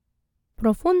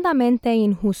Profundamente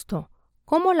injusto,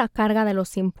 cómo la carga de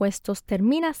los impuestos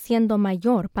termina siendo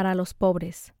mayor para los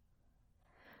pobres.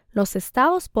 Los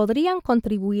estados podrían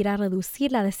contribuir a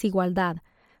reducir la desigualdad,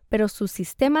 pero sus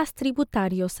sistemas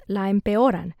tributarios la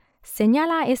empeoran,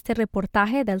 señala este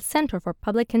reportaje del Center for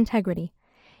Public Integrity.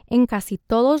 En casi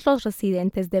todos los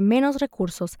residentes de menos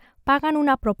recursos pagan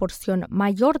una proporción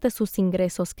mayor de sus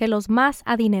ingresos que los más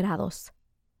adinerados.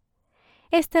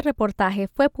 Este reportaje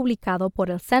fue publicado por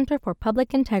el Center for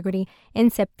Public Integrity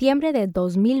en septiembre de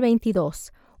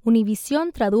 2022.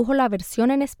 Univision tradujo la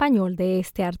versión en español de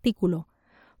este artículo.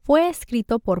 Fue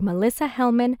escrito por Melissa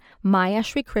Hellman, Maya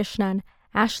Srikrishnan,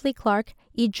 Ashley Clark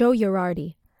y Joe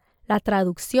Girardi. La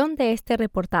traducción de este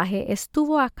reportaje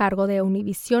estuvo a cargo de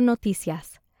Univision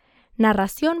Noticias.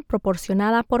 Narración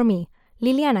proporcionada por mí,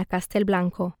 Liliana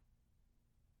Castelblanco.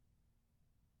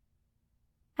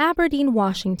 Aberdeen,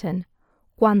 Washington.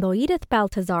 Cuando Edith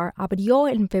Baltazar abrió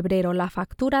en febrero la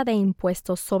factura de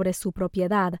impuestos sobre su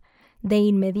propiedad, de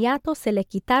inmediato se le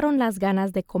quitaron las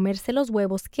ganas de comerse los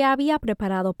huevos que había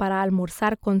preparado para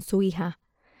almorzar con su hija.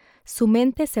 Su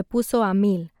mente se puso a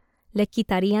mil. ¿Le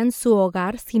quitarían su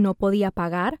hogar si no podía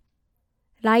pagar?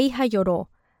 La hija lloró.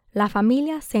 La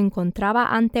familia se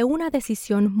encontraba ante una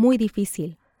decisión muy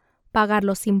difícil: pagar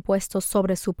los impuestos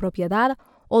sobre su propiedad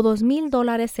o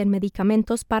 $2,000 en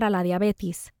medicamentos para la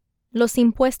diabetes. Los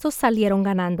impuestos salieron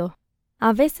ganando.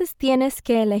 A veces tienes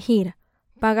que elegir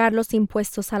pagar los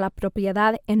impuestos a la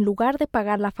propiedad en lugar de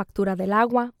pagar la factura del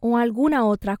agua o alguna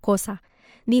otra cosa,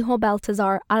 dijo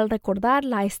Baltazar al recordar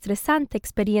la estresante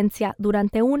experiencia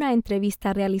durante una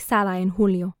entrevista realizada en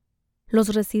julio.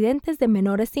 Los residentes de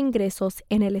menores ingresos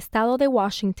en el estado de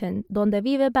Washington, donde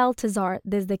vive Baltazar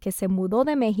desde que se mudó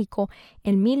de México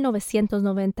en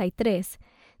 1993,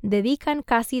 dedican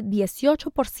casi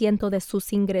 18% de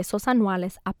sus ingresos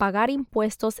anuales a pagar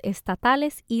impuestos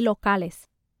estatales y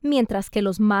locales, mientras que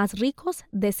los más ricos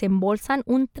desembolsan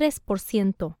un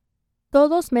 3%.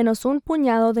 Todos menos un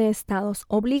puñado de estados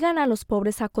obligan a los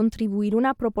pobres a contribuir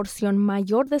una proporción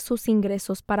mayor de sus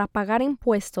ingresos para pagar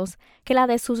impuestos que la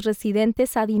de sus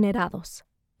residentes adinerados.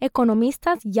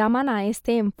 Economistas llaman a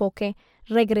este enfoque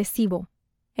regresivo.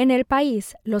 En el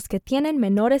país, los que tienen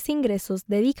menores ingresos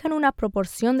dedican una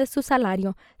proporción de su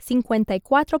salario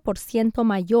 54%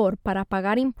 mayor para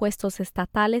pagar impuestos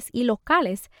estatales y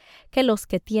locales que los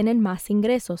que tienen más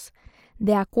ingresos,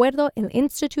 de acuerdo al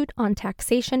Institute on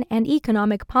Taxation and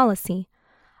Economic Policy,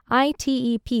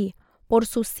 ITEP, por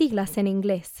sus siglas en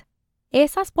inglés.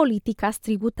 Esas políticas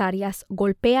tributarias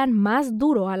golpean más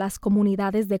duro a las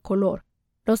comunidades de color.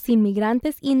 Los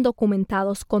inmigrantes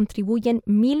indocumentados contribuyen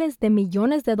miles de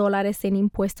millones de dólares en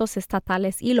impuestos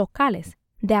estatales y locales,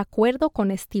 de acuerdo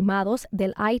con estimados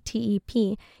del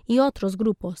ITEP y otros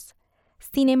grupos.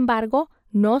 Sin embargo,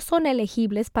 no son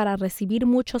elegibles para recibir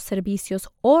muchos servicios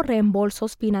o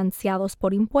reembolsos financiados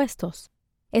por impuestos.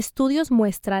 Estudios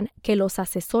muestran que los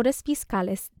asesores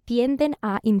fiscales tienden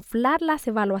a inflar las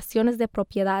evaluaciones de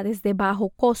propiedades de bajo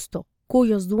costo,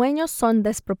 cuyos dueños son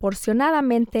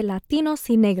desproporcionadamente latinos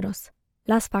y negros.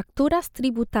 Las facturas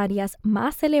tributarias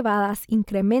más elevadas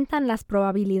incrementan las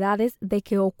probabilidades de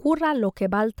que ocurra lo que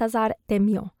Baltazar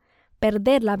temió: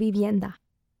 perder la vivienda.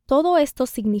 Todo esto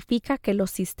significa que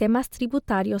los sistemas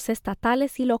tributarios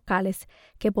estatales y locales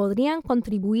que podrían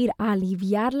contribuir a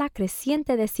aliviar la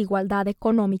creciente desigualdad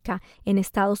económica en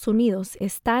Estados Unidos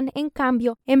están, en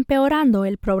cambio, empeorando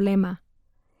el problema.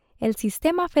 El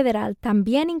sistema federal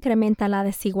también incrementa la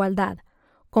desigualdad,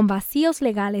 con vacíos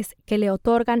legales que le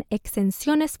otorgan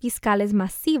exenciones fiscales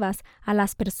masivas a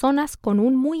las personas con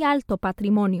un muy alto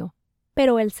patrimonio.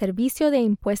 Pero el Servicio de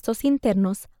Impuestos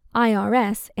Internos,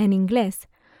 IRS en inglés,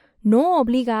 no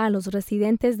obliga a los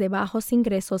residentes de bajos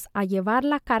ingresos a llevar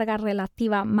la carga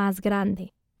relativa más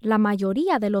grande. La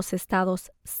mayoría de los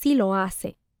estados sí lo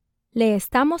hace. Le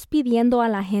estamos pidiendo a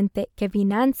la gente que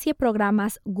financie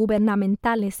programas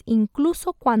gubernamentales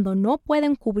incluso cuando no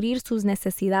pueden cubrir sus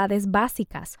necesidades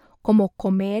básicas, como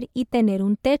comer y tener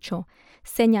un techo,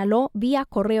 señaló vía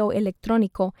correo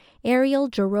electrónico Ariel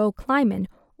Giroux Kleiman,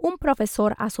 un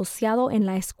profesor asociado en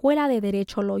la Escuela de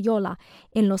Derecho Loyola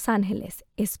en Los Ángeles,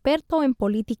 experto en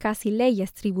políticas y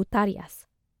leyes tributarias.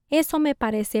 Eso me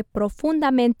parece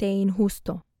profundamente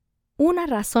injusto. Una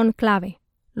razón clave: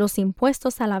 los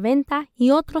impuestos a la venta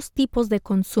y otros tipos de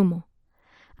consumo.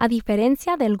 A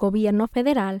diferencia del gobierno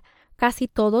federal, casi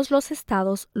todos los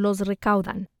estados los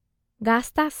recaudan.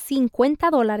 Gasta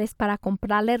 $50 para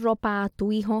comprarle ropa a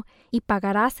tu hijo y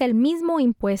pagarás el mismo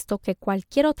impuesto que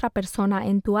cualquier otra persona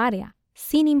en tu área,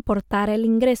 sin importar el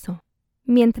ingreso.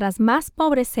 Mientras más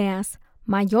pobre seas,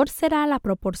 mayor será la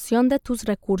proporción de tus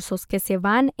recursos que se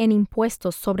van en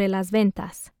impuestos sobre las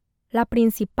ventas. La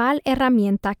principal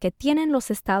herramienta que tienen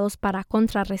los estados para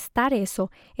contrarrestar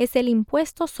eso es el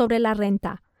impuesto sobre la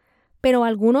renta, pero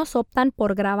algunos optan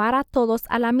por gravar a todos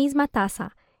a la misma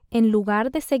tasa, en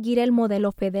lugar de seguir el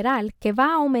modelo federal que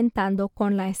va aumentando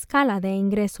con la escala de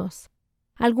ingresos.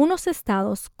 Algunos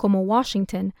estados, como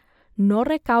Washington, no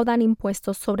recaudan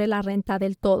impuestos sobre la renta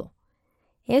del todo.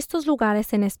 Estos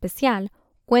lugares en especial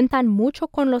cuentan mucho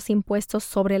con los impuestos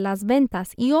sobre las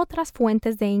ventas y otras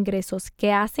fuentes de ingresos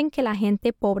que hacen que la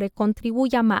gente pobre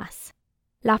contribuya más.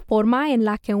 La forma en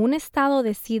la que un estado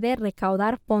decide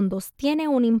recaudar fondos tiene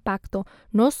un impacto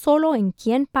no solo en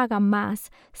quién paga más,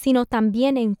 sino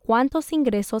también en cuántos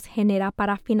ingresos genera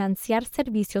para financiar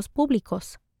servicios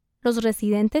públicos. Los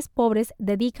residentes pobres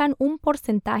dedican un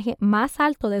porcentaje más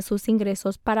alto de sus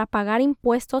ingresos para pagar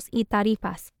impuestos y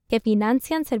tarifas que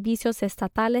financian servicios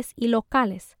estatales y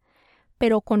locales,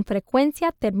 pero con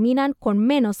frecuencia terminan con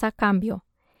menos a cambio.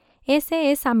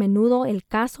 Ese es a menudo el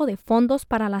caso de fondos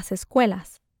para las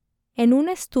escuelas. En un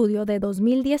estudio de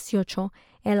 2018,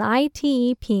 el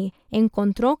ITEP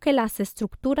encontró que las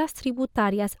estructuras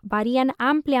tributarias varían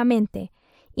ampliamente,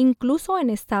 incluso en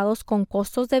estados con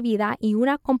costos de vida y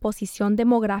una composición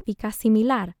demográfica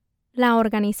similar. La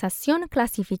organización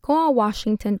clasificó a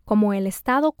Washington como el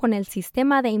estado con el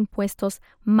sistema de impuestos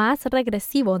más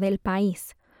regresivo del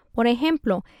país. Por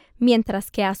ejemplo,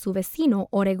 mientras que a su vecino,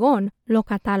 Oregón, lo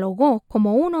catalogó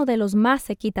como uno de los más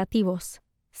equitativos.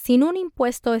 Sin un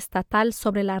impuesto estatal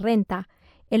sobre la renta,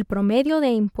 el promedio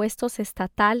de impuestos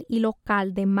estatal y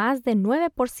local de más de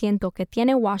 9% que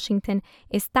tiene Washington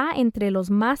está entre los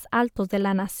más altos de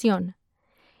la nación.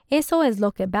 Eso es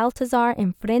lo que Balthazar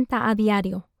enfrenta a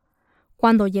diario.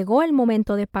 Cuando llegó el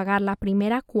momento de pagar la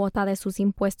primera cuota de sus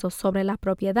impuestos sobre la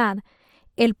propiedad,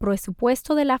 el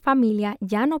presupuesto de la familia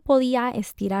ya no podía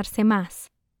estirarse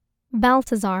más.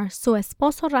 Balthazar, su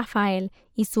esposo Rafael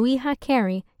y su hija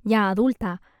Carrie, ya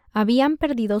adulta, habían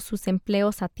perdido sus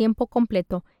empleos a tiempo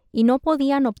completo y no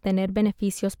podían obtener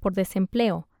beneficios por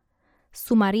desempleo.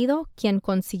 Su marido, quien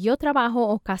consiguió trabajo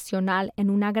ocasional en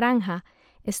una granja,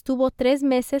 estuvo 3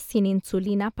 meses sin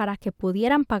insulina para que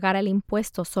pudieran pagar el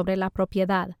impuesto sobre la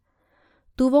propiedad.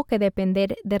 Tuvo que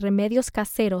depender de remedios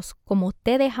caseros como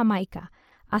té de Jamaica,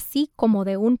 así como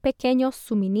de un pequeño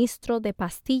suministro de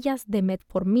pastillas de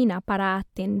metformina para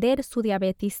atender su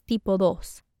diabetes tipo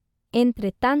 2.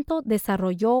 Entre tanto,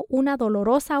 desarrolló una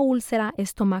dolorosa úlcera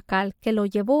estomacal que lo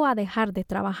llevó a dejar de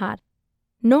trabajar.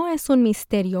 No es un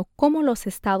misterio cómo los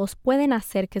estados pueden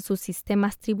hacer que sus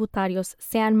sistemas tributarios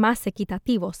sean más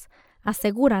equitativos,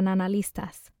 aseguran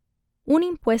analistas. Un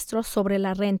impuesto sobre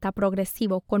la renta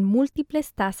progresivo con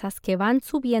múltiples tasas que van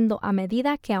subiendo a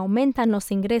medida que aumentan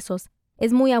los ingresos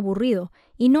es muy aburrido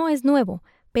y no es nuevo,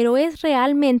 pero es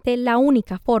realmente la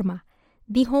única forma,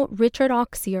 dijo Richard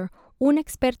Auxier, un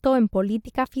experto en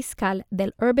política fiscal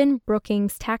del Urban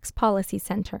Brookings Tax Policy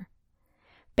Center.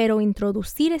 Pero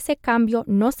introducir ese cambio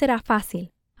no será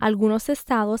fácil. Algunos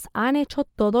estados han hecho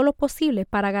todo lo posible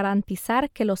para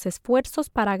garantizar que los esfuerzos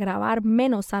para gravar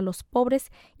menos a los pobres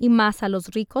y más a los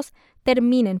ricos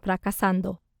terminen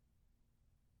fracasando.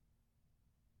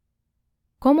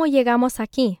 ¿Cómo llegamos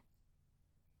aquí?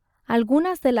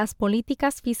 Algunas de las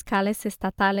políticas fiscales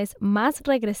estatales más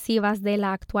regresivas de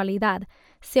la actualidad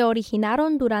se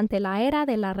originaron durante la era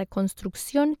de la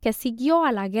Reconstrucción que siguió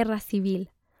a la Guerra Civil,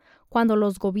 cuando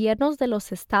los gobiernos de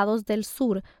los estados del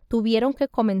sur tuvieron que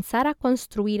comenzar a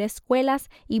construir escuelas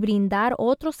y brindar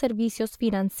otros servicios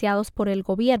financiados por el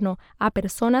gobierno a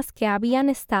personas que habían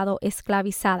estado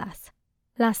esclavizadas.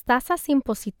 Las tasas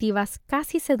impositivas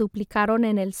casi se duplicaron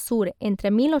en el sur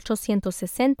entre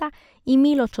 1860 y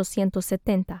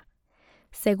 1870.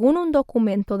 Según un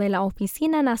documento de la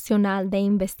Oficina Nacional de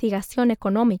Investigación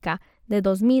Económica de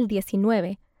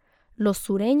 2019, los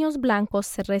sureños blancos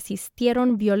se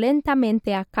resistieron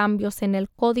violentamente a cambios en el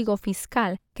código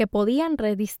fiscal que podían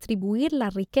redistribuir la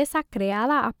riqueza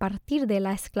creada a partir de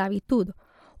la esclavitud,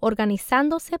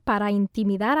 organizándose para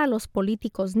intimidar a los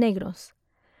políticos negros.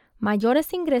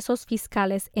 Mayores ingresos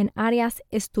fiscales en áreas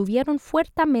estuvieron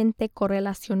fuertemente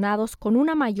correlacionados con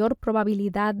una mayor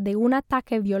probabilidad de un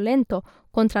ataque violento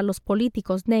contra los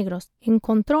políticos negros,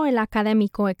 encontró el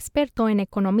académico experto en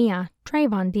economía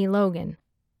Trayvon D. Logan.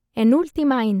 En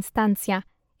última instancia,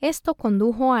 esto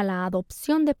condujo a la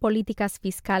adopción de políticas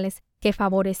fiscales que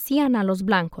favorecían a los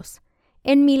blancos.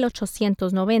 En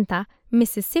 1890,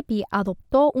 Mississippi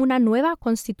adoptó una nueva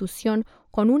constitución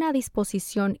con una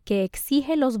disposición que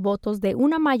exige los votos de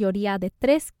una mayoría de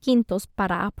 3/5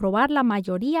 para aprobar la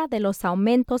mayoría de los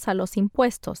aumentos a los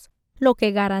impuestos, lo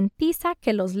que garantiza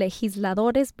que los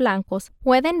legisladores blancos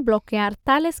pueden bloquear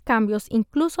tales cambios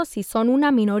incluso si son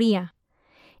una minoría.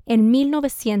 En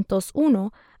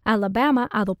 1901, Alabama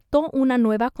adoptó una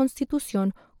nueva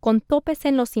constitución con topes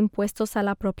en los impuestos a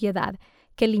la propiedad,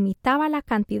 que limitaba la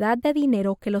cantidad de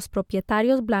dinero que los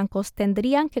propietarios blancos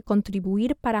tendrían que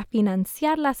contribuir para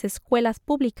financiar las escuelas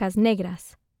públicas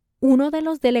negras. Uno de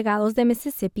los delegados de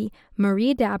Mississippi,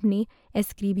 Marie Dabney,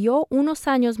 escribió unos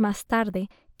años más tarde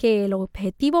que el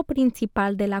objetivo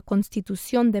principal de la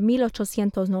Constitución de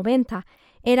 1890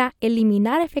 era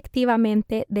eliminar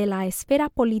efectivamente de la esfera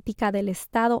política del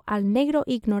Estado al negro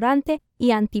ignorante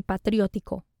y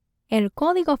antipatriótico. El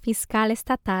Código Fiscal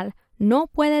Estatal no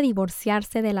puede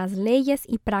divorciarse de las leyes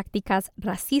y prácticas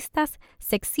racistas,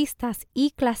 sexistas y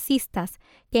clasistas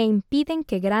que impiden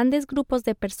que grandes grupos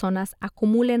de personas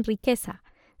acumulen riqueza,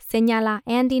 señala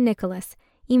Andy Nicholas,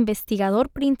 investigador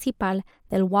principal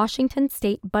del Washington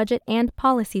State Budget and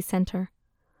Policy Center.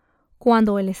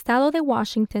 Cuando el estado de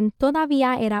Washington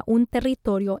todavía era un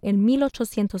territorio en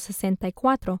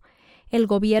 1864, el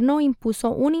gobierno impuso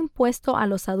un impuesto a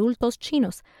los adultos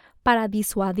chinos para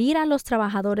disuadir a los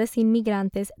trabajadores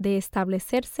inmigrantes de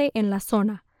establecerse en la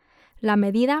zona. La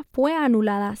medida fue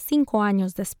anulada 5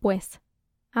 años después.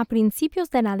 A principios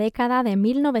de la década de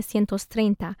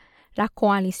 1930, la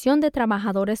Coalición de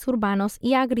Trabajadores Urbanos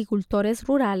y Agricultores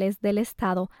Rurales del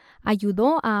Estado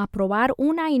ayudó a aprobar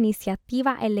una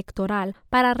iniciativa electoral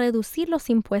para reducir los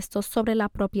impuestos sobre la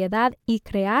propiedad y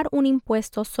crear un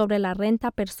impuesto sobre la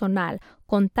renta personal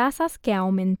con tasas que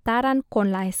aumentaran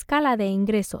con la escala de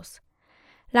ingresos.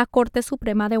 La Corte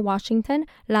Suprema de Washington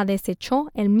la desechó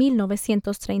en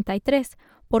 1933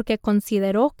 porque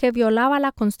consideró que violaba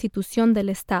la Constitución del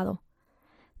Estado.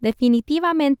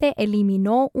 Definitivamente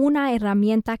eliminó una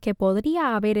herramienta que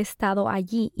podría haber estado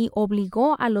allí y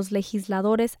obligó a los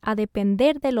legisladores a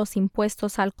depender de los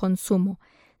impuestos al consumo,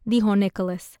 dijo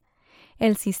Nicholas.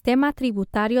 El sistema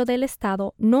tributario del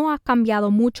Estado no ha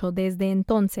cambiado mucho desde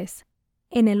entonces.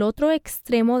 En el otro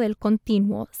extremo del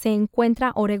continuo se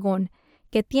encuentra Oregón,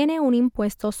 que tiene un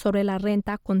impuesto sobre la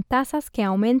renta con tasas que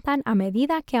aumentan a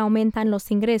medida que aumentan los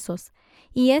ingresos,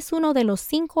 y es uno de los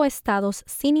 5 estados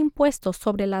sin impuestos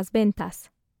sobre las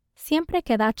ventas. Siempre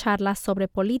que da charlas sobre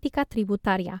política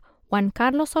tributaria, Juan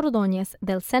Carlos Ordóñez,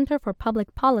 del Center for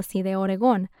Public Policy de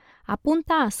Oregón,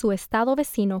 apunta a su estado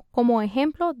vecino como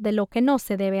ejemplo de lo que no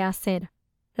se debe hacer.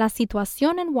 La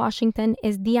situación en Washington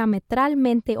es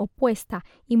diametralmente opuesta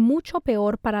y mucho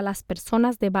peor para las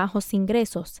personas de bajos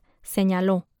ingresos,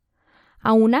 señaló.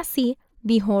 Aún así,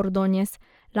 dijo Ordóñez,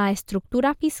 la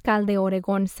estructura fiscal de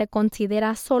Oregón se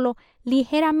considera solo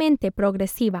ligeramente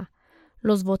progresiva.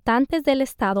 Los votantes del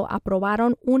estado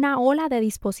aprobaron una ola de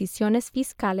disposiciones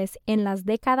fiscales en las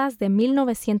décadas de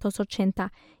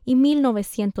 1980 y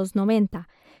 1990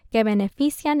 que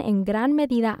benefician en gran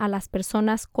medida a las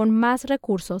personas con más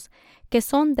recursos, que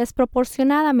son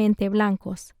desproporcionadamente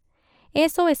blancos.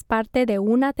 Eso es parte de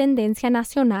una tendencia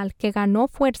nacional que ganó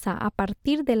fuerza a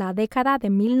partir de la década de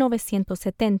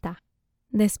 1970.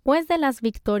 Después de las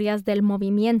victorias del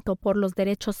movimiento por los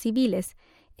derechos civiles,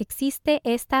 existe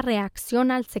esta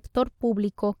reacción al sector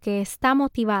público que está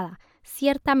motivada,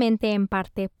 ciertamente en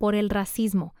parte, por el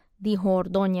racismo, dijo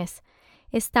Ordóñez.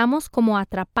 Estamos como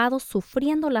atrapados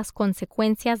sufriendo las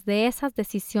consecuencias de esas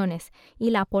decisiones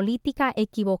y la política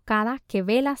equivocada que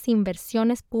ve las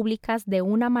inversiones públicas de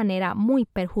una manera muy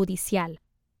perjudicial.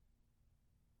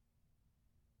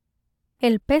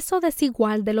 El peso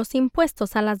desigual de los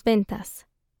impuestos a las ventas.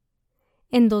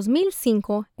 En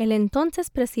 2005, el entonces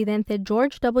presidente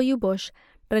George W. Bush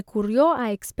recurrió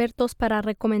a expertos para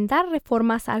recomendar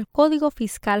reformas al Código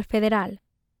Fiscal Federal,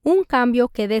 un cambio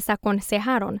que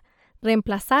desaconsejaron: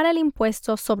 reemplazar el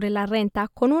impuesto sobre la renta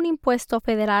con un impuesto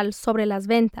federal sobre las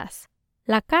ventas.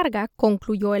 La carga,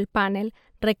 concluyó el panel,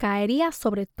 recaería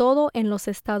sobre todo en los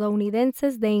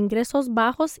estadounidenses de ingresos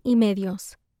bajos y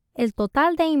medios. El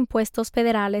total de impuestos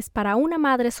federales para una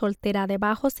madre soltera de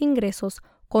bajos ingresos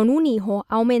con un hijo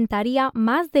aumentaría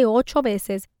más de 8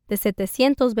 veces, de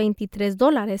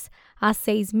 $723 a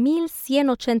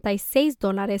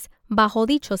 $6,186 bajo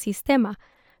dicho sistema,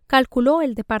 calculó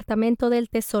el Departamento del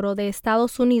Tesoro de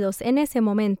Estados Unidos en ese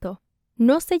momento.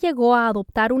 No se llegó a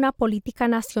adoptar una política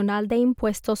nacional de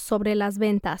impuestos sobre las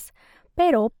ventas,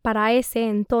 pero para ese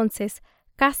entonces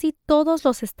casi todos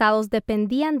los estados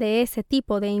dependían de ese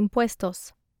tipo de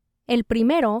impuestos. El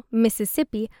primero,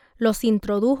 Mississippi, los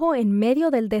introdujo en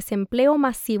medio del desempleo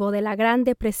masivo de la Gran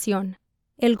Depresión.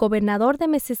 El gobernador de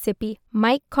Mississippi,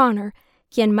 Mike Connor,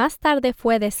 quien más tarde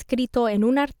fue descrito en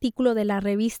un artículo de la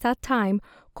revista Time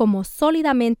como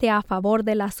sólidamente a favor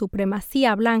de la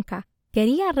supremacía blanca,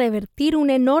 Quería revertir un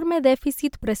enorme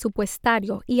déficit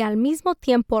presupuestario y al mismo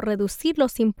tiempo reducir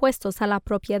los impuestos a la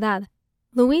propiedad.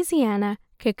 Luisiana,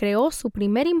 que creó su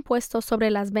primer impuesto sobre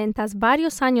las ventas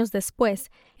varios años después,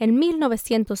 en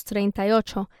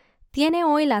 1938, tiene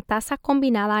hoy la tasa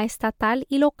combinada estatal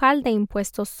y local de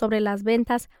impuestos sobre las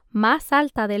ventas más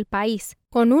alta del país,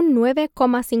 con un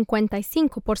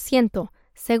 9,55%,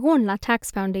 según la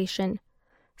Tax Foundation.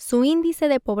 Su índice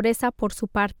de pobreza, por su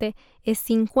parte, es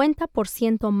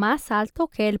 50% más alto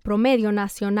que el promedio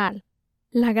nacional.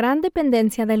 La gran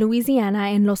dependencia de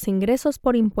Luisiana en los ingresos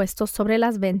por impuestos sobre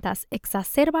las ventas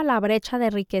exacerba la brecha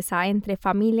de riqueza entre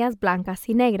familias blancas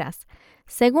y negras,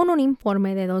 según un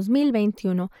informe de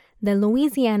 2021 del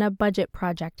Louisiana Budget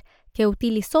Project, que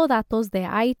utilizó datos de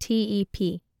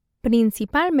ITEP.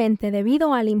 Principalmente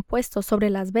debido al impuesto sobre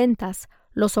las ventas,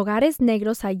 los hogares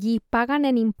negros allí pagan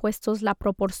en impuestos la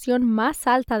proporción más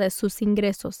alta de sus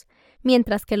ingresos,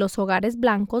 mientras que los hogares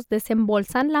blancos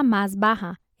desembolsan la más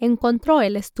baja, encontró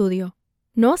el estudio.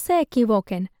 No se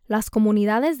equivoquen, las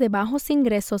comunidades de bajos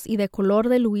ingresos y de color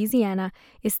de Luisiana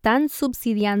están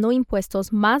subsidiando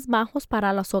impuestos más bajos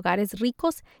para los hogares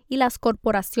ricos y las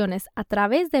corporaciones a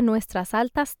través de nuestras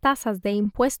altas tasas de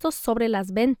impuestos sobre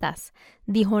las ventas,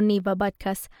 dijo Neva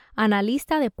Butkus,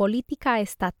 analista de política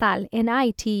estatal en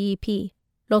ITEP.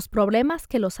 Los problemas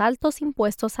que los altos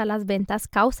impuestos a las ventas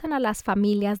causan a las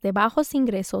familias de bajos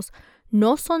ingresos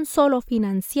no son solo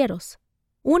financieros.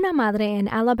 Una madre en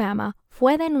Alabama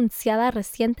fue denunciada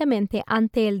recientemente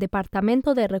ante el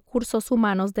Departamento de Recursos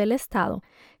Humanos del Estado,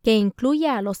 que incluye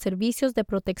a los servicios de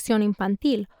protección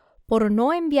infantil, por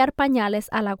no enviar pañales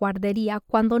a la guardería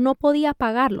cuando no podía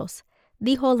pagarlos,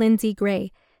 dijo Lindsay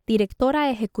Gray, directora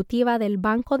ejecutiva del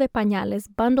Banco de Pañales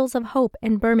Bundles of Hope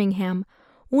en Birmingham,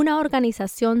 una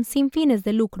organización sin fines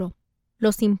de lucro.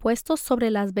 Los impuestos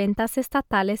sobre las ventas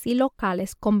estatales y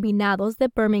locales combinados de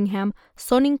Birmingham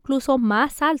son incluso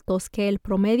más altos que el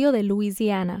promedio de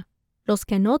Luisiana. Los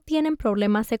que no tienen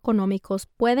problemas económicos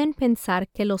pueden pensar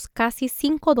que los casi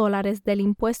 $5 del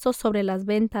impuesto sobre las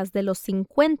ventas de los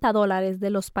 $50 de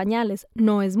los pañales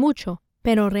no es mucho,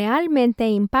 pero realmente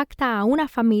impacta a una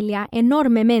familia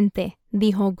enormemente,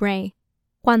 dijo Gray.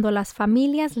 Cuando las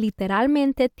familias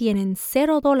literalmente tienen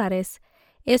 $0,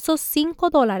 esos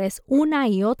 $5 una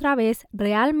y otra vez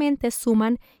realmente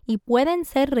suman y pueden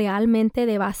ser realmente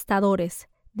devastadores,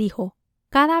 dijo.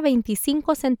 Cada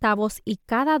 25 centavos y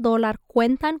cada dólar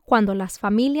cuentan cuando las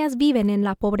familias viven en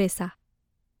la pobreza.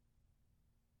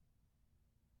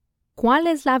 ¿Cuál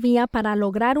es la vía para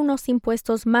lograr unos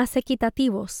impuestos más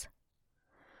equitativos?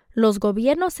 Los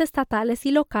gobiernos estatales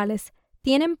y locales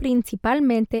tienen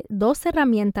principalmente dos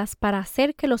herramientas para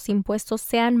hacer que los impuestos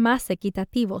sean más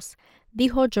equitativos,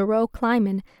 dijo Jerome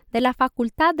Kleiman de la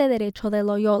Facultad de Derecho de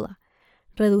Loyola.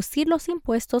 Reducir los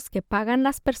impuestos que pagan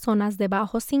las personas de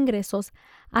bajos ingresos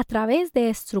a través de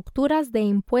estructuras de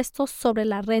impuestos sobre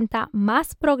la renta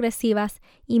más progresivas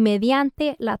y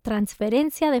mediante la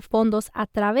transferencia de fondos a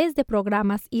través de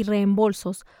programas y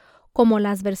reembolsos, como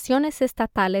las versiones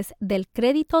estatales del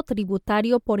crédito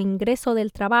tributario por ingreso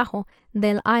del trabajo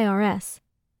del IRS.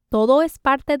 Todo es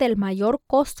parte del mayor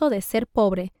costo de ser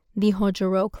pobre, dijo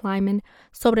Jerome Kleiman,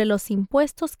 sobre los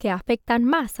impuestos que afectan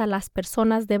más a las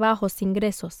personas de bajos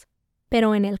ingresos.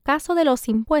 Pero en el caso de los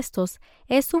impuestos,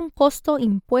 es un costo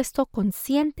impuesto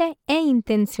consciente e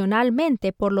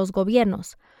intencionalmente por los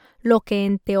gobiernos, lo que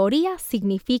en teoría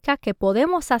significa que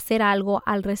podemos hacer algo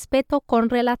al respecto con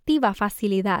relativa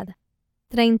facilidad.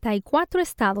 34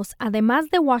 estados, además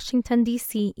de Washington,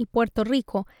 D.C. y Puerto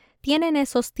Rico, tienen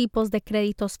esos tipos de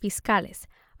créditos fiscales,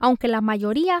 aunque la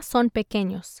mayoría son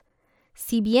pequeños.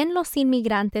 Si bien los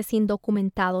inmigrantes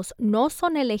indocumentados no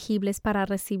son elegibles para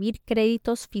recibir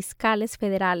créditos fiscales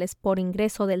federales por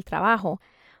ingreso del trabajo,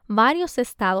 varios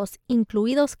estados,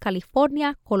 incluidos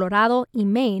California, Colorado y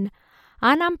Maine,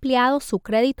 han ampliado su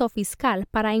crédito fiscal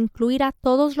para incluir a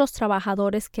todos los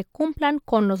trabajadores que cumplan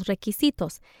con los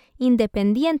requisitos,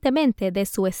 independientemente de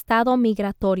su estado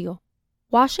migratorio.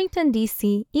 Washington,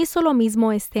 D.C. hizo lo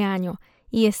mismo este año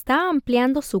y está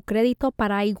ampliando su crédito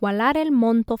para igualar el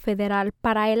monto federal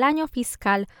para el año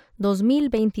fiscal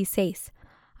 2026,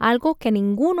 algo que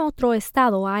ningún otro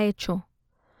estado ha hecho.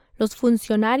 Los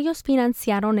funcionarios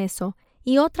financiaron eso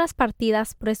y otras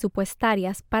partidas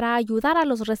presupuestarias para ayudar a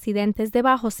los residentes de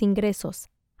bajos ingresos,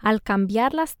 al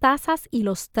cambiar las tasas y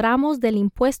los tramos del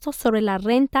impuesto sobre la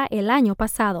renta el año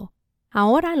pasado.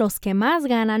 Ahora los que más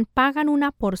ganan pagan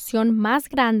una porción más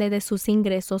grande de sus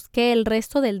ingresos que el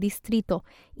resto del distrito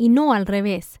y no al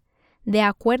revés, de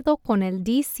acuerdo con el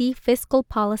DC Fiscal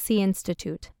Policy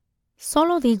Institute.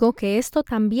 Solo digo que esto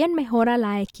también mejora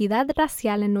la equidad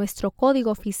racial en nuestro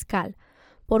código fiscal,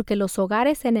 porque los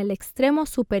hogares en el extremo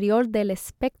superior del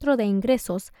espectro de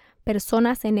ingresos,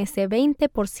 personas en ese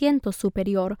 20%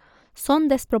 superior, son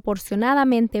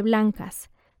desproporcionadamente blancas,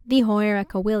 dijo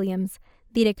Erica Williams,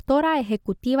 directora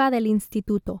ejecutiva del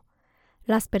instituto.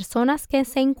 Las personas que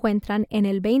se encuentran en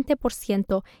el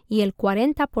 20% y el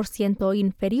 40%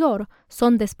 inferior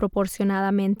son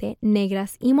desproporcionadamente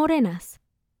negras y morenas.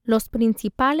 Los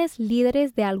principales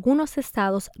líderes de algunos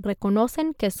estados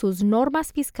reconocen que sus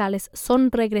normas fiscales son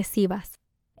regresivas.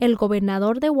 El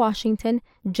gobernador de Washington,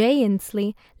 Jay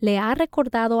Inslee, le ha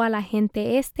recordado a la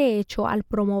gente este hecho al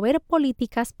promover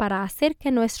políticas para hacer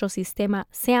que nuestro sistema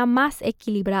sea más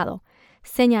equilibrado,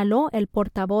 señaló el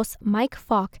portavoz Mike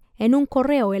Falk en un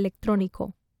correo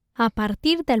electrónico. A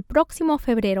partir del próximo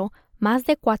febrero, más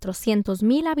de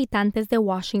 400,000 habitantes de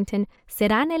Washington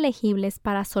serán elegibles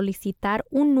para solicitar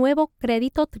un nuevo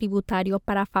crédito tributario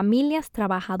para familias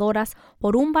trabajadoras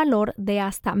por un valor de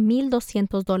hasta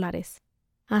 $1,200.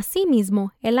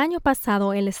 Asimismo, el año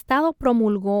pasado el Estado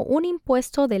promulgó un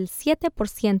impuesto del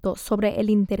 7% sobre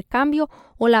el intercambio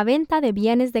o la venta de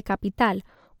bienes de capital,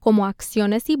 como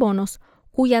acciones y bonos,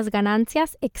 cuyas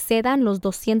ganancias excedan los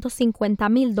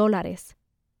 $250,000.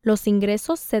 Los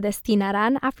ingresos se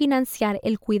destinarán a financiar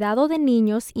el cuidado de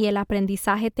niños y el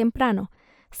aprendizaje temprano,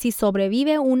 si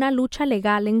sobrevive una lucha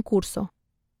legal en curso.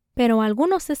 Pero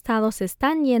algunos estados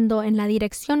están yendo en la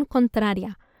dirección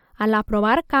contraria, al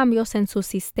aprobar cambios en sus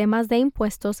sistemas de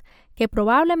impuestos que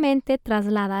probablemente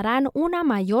trasladarán una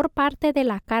mayor parte de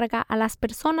la carga a las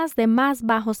personas de más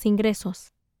bajos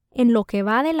ingresos. En lo que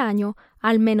va del año,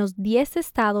 al menos 10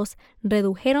 estados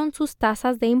redujeron sus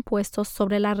tasas de impuestos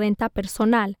sobre la renta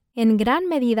personal, en gran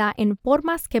medida en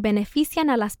formas que benefician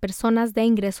a las personas de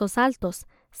ingresos altos,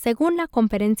 según la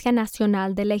Conferencia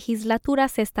Nacional de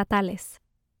Legislaturas Estatales.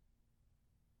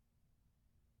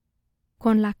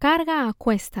 Con la carga a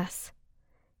cuestas.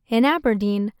 En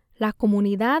Aberdeen, la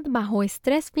comunidad bajo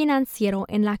estrés financiero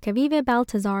en la que vive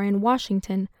Baltazar en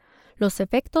Washington, los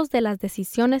efectos de las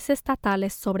decisiones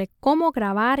estatales sobre cómo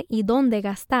grabar y dónde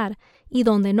gastar y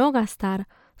dónde no gastar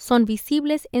son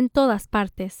visibles en todas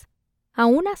partes. A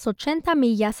unas 80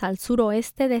 millas al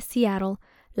suroeste de Seattle,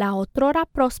 la otrora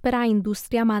próspera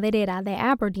industria maderera de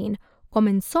Aberdeen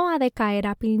comenzó a decaer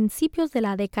a principios de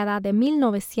la década de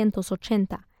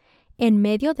 1980, en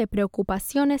medio de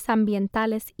preocupaciones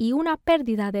ambientales y una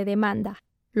pérdida de demanda.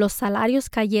 Los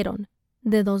salarios cayeron.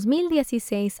 De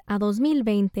 2016 a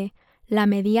 2020, la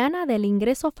mediana del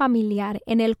ingreso familiar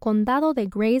en el condado de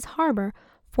Grays Harbor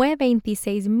fue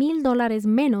 $26,000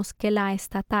 menos que la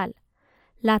estatal.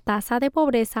 La tasa de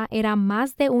pobreza era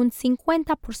más de un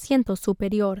 50%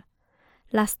 superior.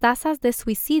 Las tasas de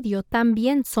suicidio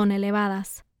también son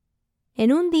elevadas.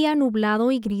 En un día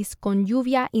nublado y gris con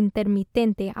lluvia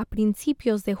intermitente a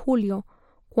principios de julio,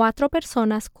 4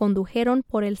 personas condujeron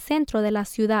por el centro de la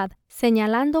ciudad,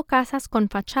 señalando casas con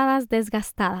fachadas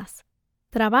desgastadas.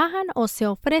 Trabajan o se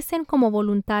ofrecen como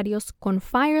voluntarios con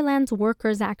Firelands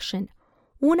Workers Action,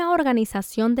 una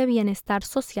organización de bienestar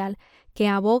social que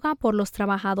aboga por los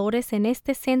trabajadores en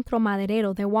este centro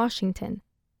maderero de Washington.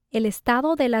 El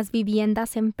estado de las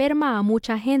viviendas enferma a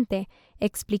mucha gente,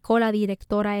 explicó la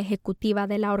directora ejecutiva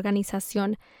de la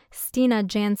organización, Stina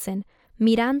Jansen,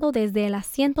 mirando desde el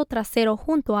asiento trasero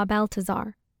junto a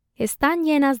Baltazar. Están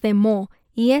llenas de moho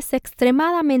y es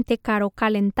extremadamente caro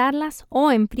calentarlas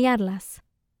o enfriarlas.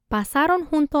 Pasaron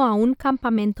junto a un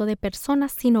campamento de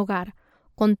personas sin hogar,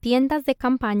 con tiendas de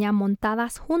campaña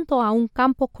montadas junto a un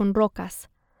campo con rocas.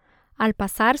 Al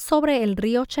pasar sobre el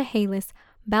río Chehalis,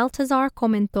 Baltazar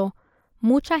comentó: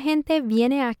 «Mucha gente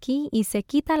viene aquí y se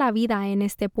quita la vida en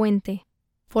este puente».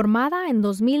 Formada en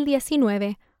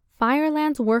 2019,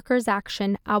 Firelands Workers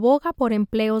Action aboga por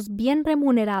empleos bien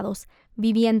remunerados,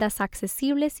 viviendas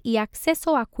accesibles y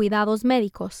acceso a cuidados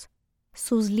médicos.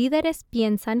 Sus líderes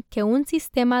piensan que un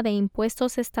sistema de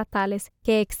impuestos estatales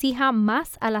que exija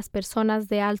más a las personas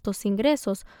de altos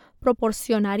ingresos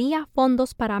proporcionaría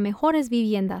fondos para mejores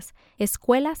viviendas,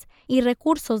 escuelas y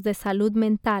recursos de salud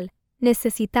mental,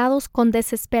 necesitados con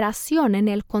desesperación en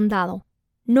el condado.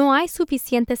 No hay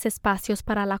suficientes espacios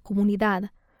para la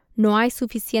comunidad. No hay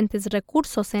suficientes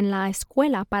recursos en la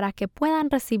escuela para que puedan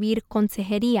recibir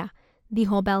consejería,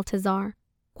 dijo Baltazar.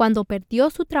 Cuando perdió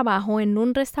su trabajo en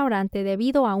un restaurante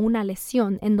debido a una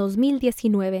lesión en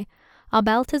 2019, a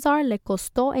Baltazar le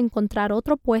costó encontrar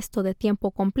otro puesto de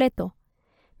tiempo completo.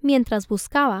 Mientras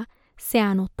buscaba, se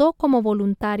anotó como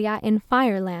voluntaria en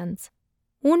Firelands.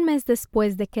 Un mes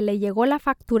después de que le llegó la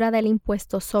factura del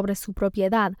impuesto sobre su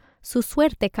propiedad, su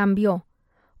suerte cambió.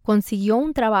 Consiguió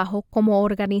un trabajo como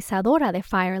organizadora de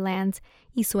Firelands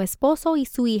y su esposo y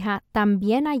su hija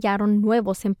también hallaron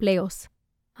nuevos empleos.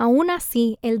 Aún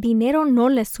así, el dinero no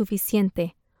le es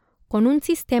suficiente. Con un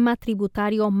sistema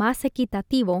tributario más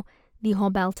equitativo,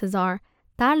 dijo Baltazar,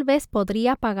 tal vez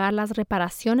podría pagar las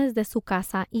reparaciones de su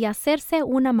casa y hacerse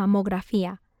una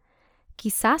mamografía.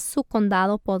 Quizás su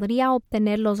condado podría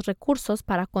obtener los recursos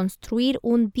para construir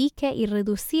un dique y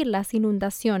reducir las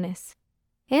inundaciones.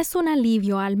 Es un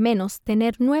alivio al menos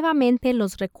tener nuevamente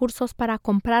los recursos para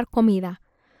comprar comida.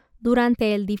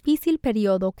 Durante el difícil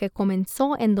periodo que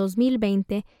comenzó en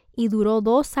 2020 y duró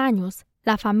 2 años,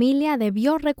 la familia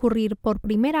debió recurrir por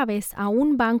primera vez a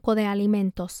un banco de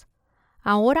alimentos.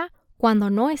 Ahora,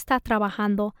 cuando no está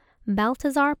trabajando,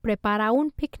 Baltazar prepara un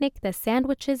picnic de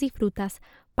sándwiches y frutas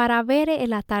para ver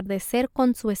el atardecer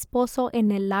con su esposo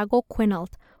en el lago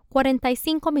Quinault,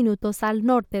 45 minutos al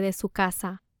norte de su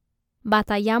casa.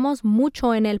 Batallamos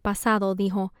mucho en el pasado,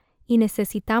 dijo, y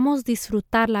necesitamos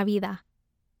disfrutar la vida.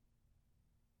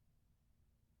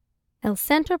 El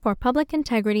Center for Public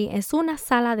Integrity es una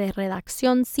sala de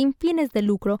redacción sin fines de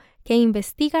lucro que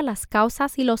investiga las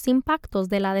causas y los impactos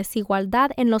de la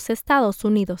desigualdad en los Estados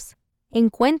Unidos.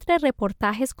 Encuentre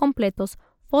reportajes completos,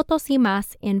 fotos y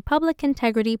más en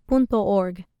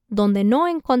publicintegrity.org, donde no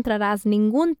encontrarás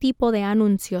ningún tipo de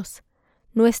anuncios.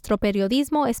 Nuestro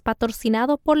periodismo es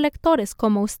patrocinado por lectores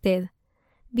como usted.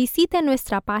 Visite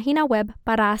nuestra página web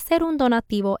para hacer un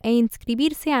donativo e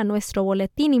inscribirse a nuestro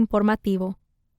boletín informativo.